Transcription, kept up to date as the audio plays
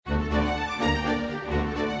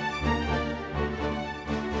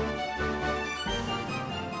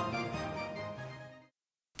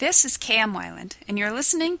This is K.M. Weiland, and you're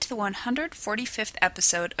listening to the 145th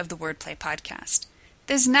episode of the Wordplay Podcast.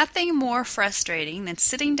 There's nothing more frustrating than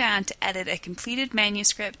sitting down to edit a completed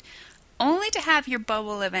manuscript only to have your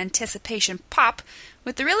bubble of anticipation pop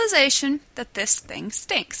with the realization that this thing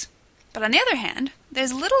stinks. But on the other hand,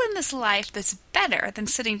 there's little in this life that's better than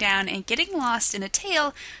sitting down and getting lost in a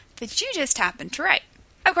tale that you just happened to write.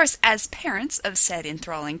 Of course, as parents of said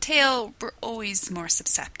enthralling tale, we're always more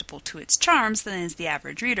susceptible to its charms than is the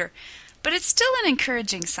average reader, but it's still an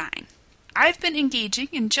encouraging sign. I've been engaging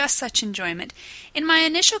in just such enjoyment in my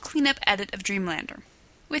initial cleanup edit of Dreamlander.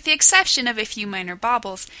 With the exception of a few minor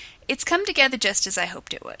baubles, it's come together just as I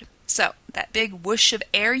hoped it would. So, that big whoosh of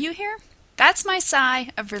air you hear? That's my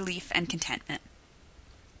sigh of relief and contentment.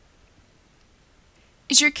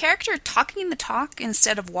 Is your character talking the talk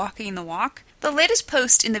instead of walking the walk? The latest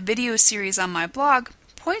post in the video series on my blog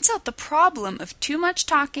points out the problem of too much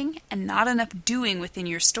talking and not enough doing within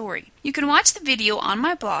your story. You can watch the video on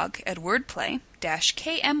my blog at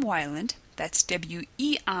wordplay-kmweiland, that's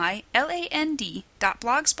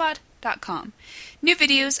weiland.blogspot.com. New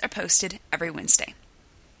videos are posted every Wednesday.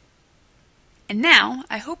 And now,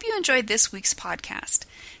 I hope you enjoyed this week's podcast,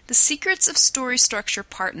 The Secrets of Story Structure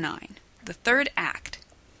Part 9, the third act.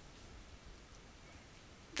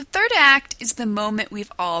 The third act is the moment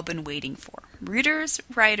we've all been waiting for, readers,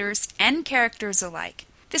 writers, and characters alike.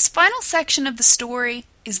 This final section of the story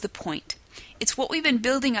is the point. It's what we've been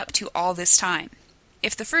building up to all this time.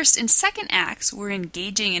 If the first and second acts were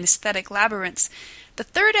engaging in aesthetic labyrinths, the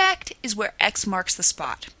third act is where X marks the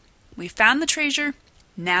spot. We found the treasure,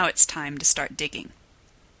 now it's time to start digging.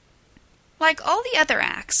 Like all the other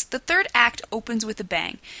acts, the third act opens with a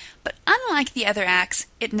bang, but unlike the other acts,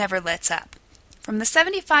 it never lets up. From the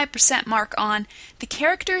 75% mark on, the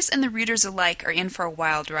characters and the readers alike are in for a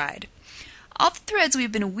wild ride. All the threads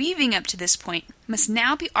we've been weaving up to this point must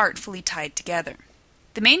now be artfully tied together.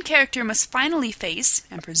 The main character must finally face,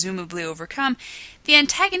 and presumably overcome, the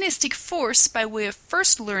antagonistic force by way of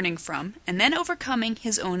first learning from and then overcoming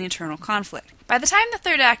his own internal conflict. By the time the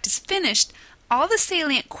third act is finished, all the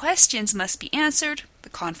salient questions must be answered, the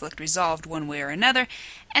conflict resolved one way or another,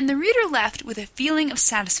 and the reader left with a feeling of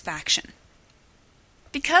satisfaction.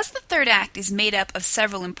 Because the third act is made up of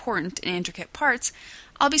several important and intricate parts,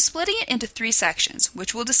 I'll be splitting it into 3 sections,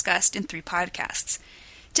 which we'll discuss in 3 podcasts.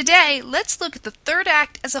 Today, let's look at the third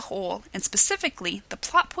act as a whole, and specifically, the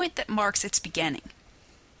plot point that marks its beginning.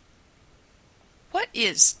 What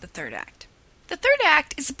is the third act? The third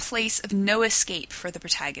act is a place of no escape for the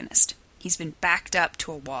protagonist. He's been backed up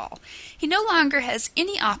to a wall. He no longer has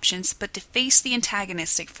any options but to face the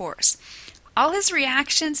antagonistic force. All his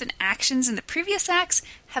reactions and actions in the previous acts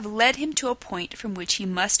have led him to a point from which he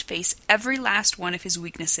must face every last one of his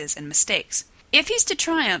weaknesses and mistakes. If he's to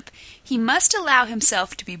triumph, he must allow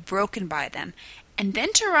himself to be broken by them, and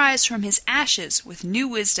then to rise from his ashes with new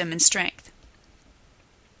wisdom and strength.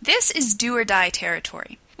 This is do-or-die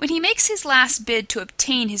territory. When he makes his last bid to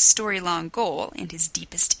obtain his story-long goal and his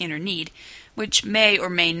deepest inner need, which may or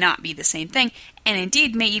may not be the same thing, and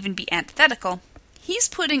indeed may even be antithetical, he's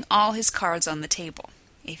putting all his cards on the table.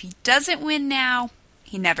 If he doesn't win now,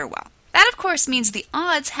 he never will. That, of course, means the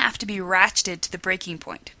odds have to be ratcheted to the breaking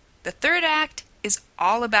point. The third act is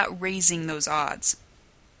all about raising those odds.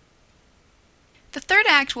 The third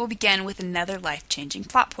act will begin with another life-changing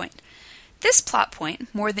plot point. This plot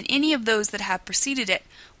point, more than any of those that have preceded it,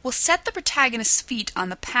 will set the protagonist's feet on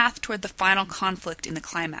the path toward the final conflict in the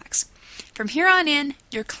climax. From here on in,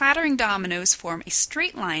 your clattering dominoes form a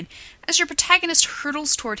straight line as your protagonist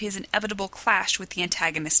hurtles toward his inevitable clash with the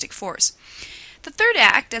antagonistic force. The third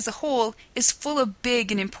act, as a whole, is full of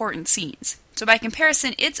big and important scenes. So by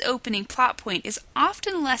comparison, its opening plot point is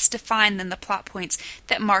often less defined than the plot points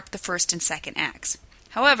that mark the first and second acts.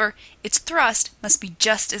 However, its thrust must be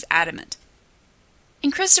just as adamant.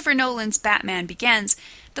 In Christopher Nolan's Batman Begins,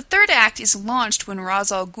 the third act is launched when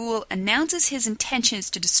Ra's al Ghul announces his intentions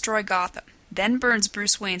to destroy Gotham, then burns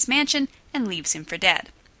Bruce Wayne's mansion and leaves him for dead.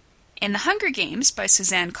 In The Hunger Games by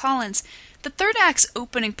Suzanne Collins, the third act's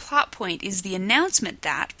opening plot point is the announcement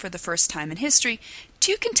that, for the first time in history,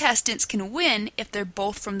 2 contestants can win if they're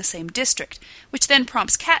both from the same district, which then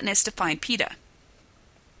prompts Katniss to find Peeta.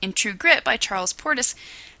 In True Grit by Charles Portis,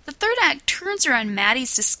 the third act turns around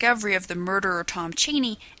Maddie's discovery of the murderer Tom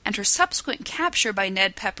Chaney and her subsequent capture by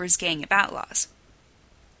Ned Pepper's gang of outlaws.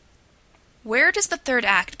 Where does the third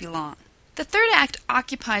act belong? The third act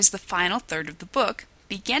occupies the final third of the book,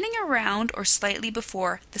 beginning around or slightly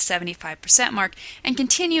before the 75% mark and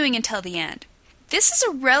continuing until the end. This is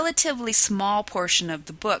a relatively small portion of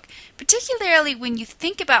the book, particularly when you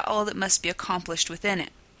think about all that must be accomplished within it.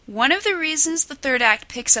 One of the reasons the third act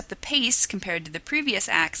picks up the pace compared to the previous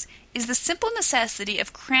acts is the simple necessity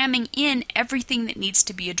of cramming in everything that needs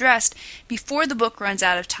to be addressed before the book runs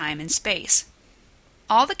out of time and space.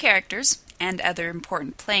 All the characters, and other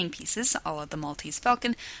important playing pieces, a la the Maltese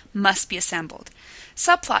Falcon, must be assembled.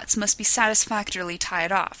 Subplots must be satisfactorily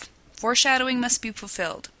tied off. Foreshadowing must be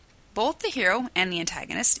fulfilled. Both the hero and the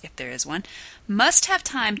antagonist, if there is one, must have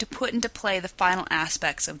time to put into play the final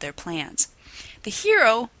aspects of their plans. The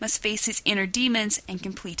hero must face his inner demons and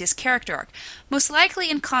complete his character arc, most likely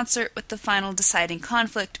in concert with the final deciding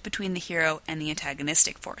conflict between the hero and the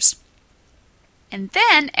antagonistic force. And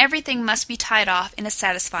then everything must be tied off in a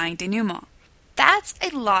satisfying denouement. That's a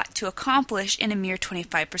lot to accomplish in a mere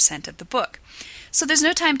 25% of the book, so there's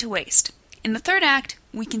no time to waste. In the third act,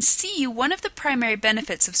 we can see one of the primary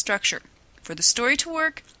benefits of structure. For the story to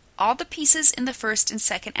work, all the pieces in the first and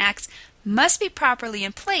second acts must be properly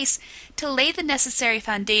in place to lay the necessary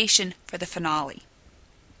foundation for the finale.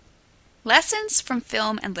 Lessons from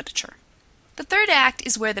film and literature. The third act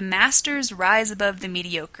is where the masters rise above the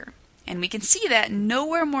mediocre, and we can see that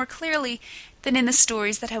nowhere more clearly than in the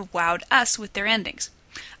stories that have wowed us with their endings.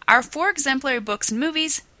 Our 4 exemplary books and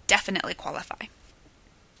movies definitely qualify.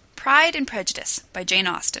 Pride and Prejudice by Jane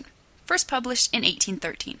Austen, first published in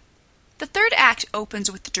 1813. The third act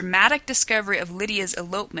opens with the dramatic discovery of Lydia's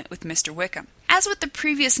elopement with Mr. Wickham. As with the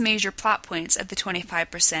previous major plot points of the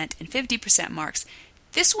 25% and 50% marks,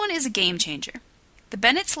 this one is a game changer. The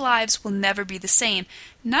Bennets' lives will never be the same,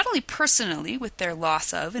 not only personally with their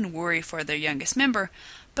loss of and worry for their youngest member,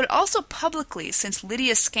 but also publicly, since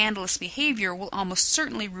Lydia's scandalous behavior will almost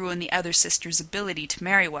certainly ruin the other sister's ability to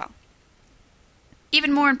marry well.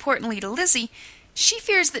 Even more importantly to Lizzie, she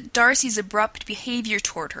fears that Darcy's abrupt behavior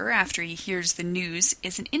toward her after he hears the news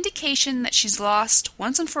is an indication that she's lost,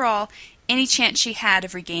 once and for all, any chance she had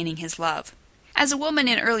of regaining his love. As a woman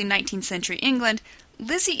in early 19th century England,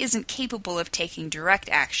 Lizzie isn't capable of taking direct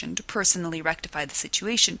action to personally rectify the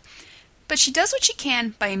situation, but she does what she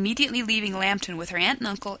can by immediately leaving Lambton with her aunt and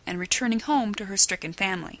uncle and returning home to her stricken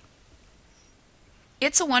family.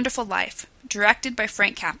 It's a Wonderful Life, directed by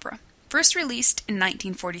Frank Capra, first released in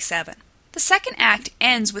 1947. The second act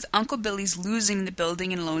ends with Uncle Billy's losing the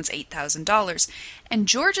building and loans $8,000, and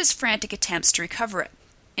George's frantic attempts to recover it.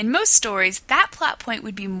 In most stories, that plot point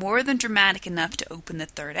would be more than dramatic enough to open the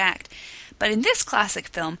third act, but in this classic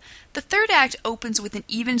film, the third act opens with an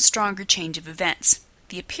even stronger change of events.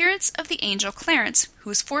 The appearance of the angel Clarence,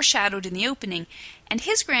 who is foreshadowed in the opening, and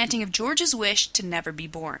his granting of George's wish to never be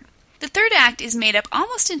born. The third act is made up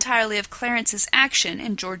almost entirely of Clarence's action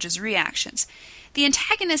and George's reactions. The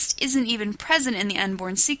antagonist isn't even present in the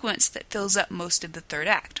unborn sequence that fills up most of the third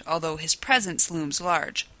act, although his presence looms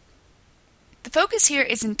large. The focus here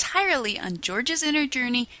is entirely on George's inner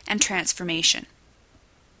journey and transformation.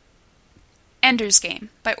 Ender's Game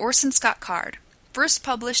by Orson Scott Card, first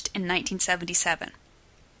published in 1977.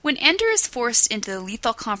 When Ender is forced into the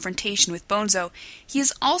lethal confrontation with Bonzo, he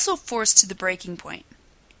is also forced to the breaking point.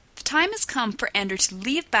 The time has come for Ender to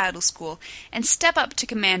leave battle school and step up to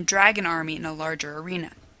command Dragon Army in a larger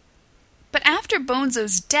arena. But after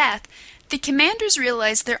Bonzo's death, the commanders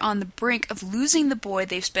realize they're on the brink of losing the boy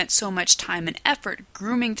they've spent so much time and effort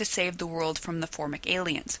grooming to save the world from the Formic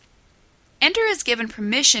aliens. Ender is given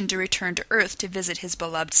permission to return to Earth to visit his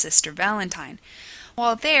beloved sister Valentine.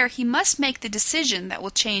 While there, he must make the decision that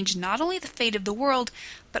will change not only the fate of the world,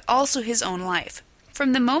 but also his own life.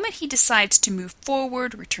 From the moment he decides to move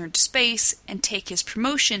forward, return to space, and take his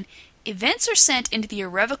promotion, events are sent into the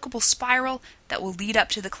irrevocable spiral that will lead up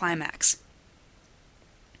to the climax.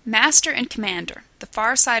 Master and Commander, The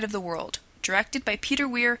Far Side of the World, directed by Peter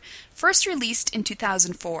Weir, first released in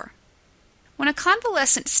 2004. When a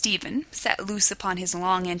convalescent Stephen, set loose upon his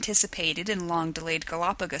long-anticipated and long-delayed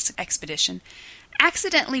Galapagos expedition,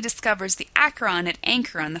 accidentally discovers the Acheron at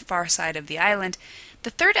anchor on the far side of the island, the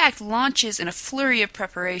third act launches in a flurry of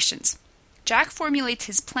preparations. Jack formulates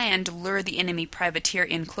his plan to lure the enemy privateer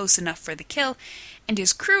in close enough for the kill, and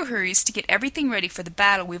his crew hurries to get everything ready for the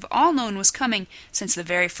battle we've all known was coming since the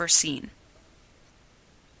very first scene.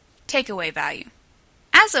 Takeaway value.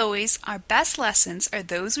 As always, our best lessons are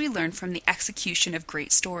those we learn from the execution of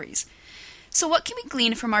great stories. So what can we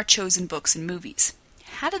glean from our chosen books and movies?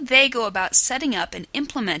 How do they go about setting up and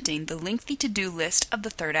implementing the lengthy to-do list of the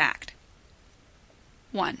third act?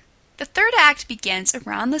 1. The third act begins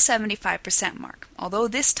around the 75% mark, although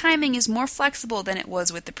this timing is more flexible than it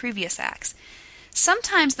was with the previous acts.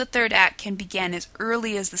 Sometimes the third act can begin as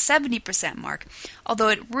early as the 70% mark, although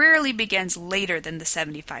it rarely begins later than the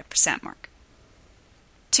 75% mark.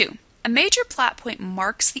 2. A major plot point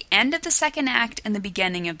marks the end of the second act and the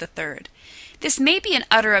beginning of the third. This may be an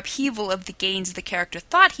utter upheaval of the gains the character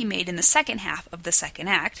thought he made in the second half of the second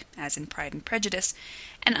act, as in Pride and Prejudice,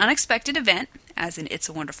 an unexpected event, as in It's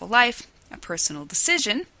a Wonderful Life, a personal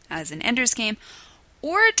decision, as in Ender's Game,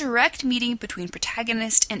 or a direct meeting between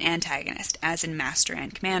protagonist and antagonist, as in Master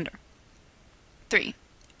and Commander. 3.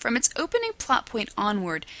 From its opening plot point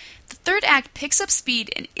onward, the third act picks up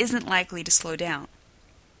speed and isn't likely to slow down.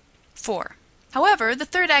 4. However, the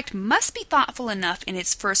third act must be thoughtful enough in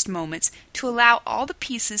its first moments to allow all the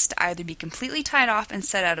pieces to either be completely tied off and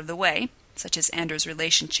set out of the way, such as Anders'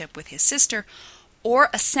 relationship with his sister, or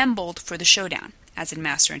assembled for the showdown, as in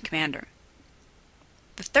Master and Commander.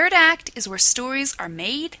 The third act is where stories are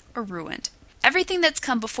made or ruined. Everything that's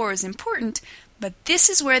come before is important, but this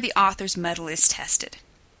is where the author's mettle is tested.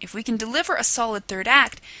 If we can deliver a solid third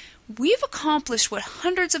act, we've accomplished what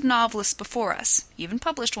hundreds of novelists before us, even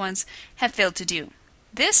published ones, have failed to do.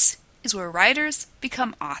 This is where writers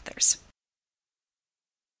become authors.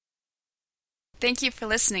 Thank you for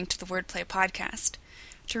listening to the Wordplay Podcast.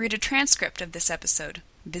 To read a transcript of this episode,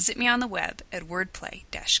 visit me on the web at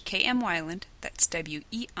wordplay-kmwyland, that's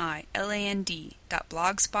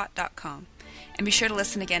weiland.blogspot.com, and be sure to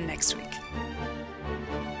listen again next week.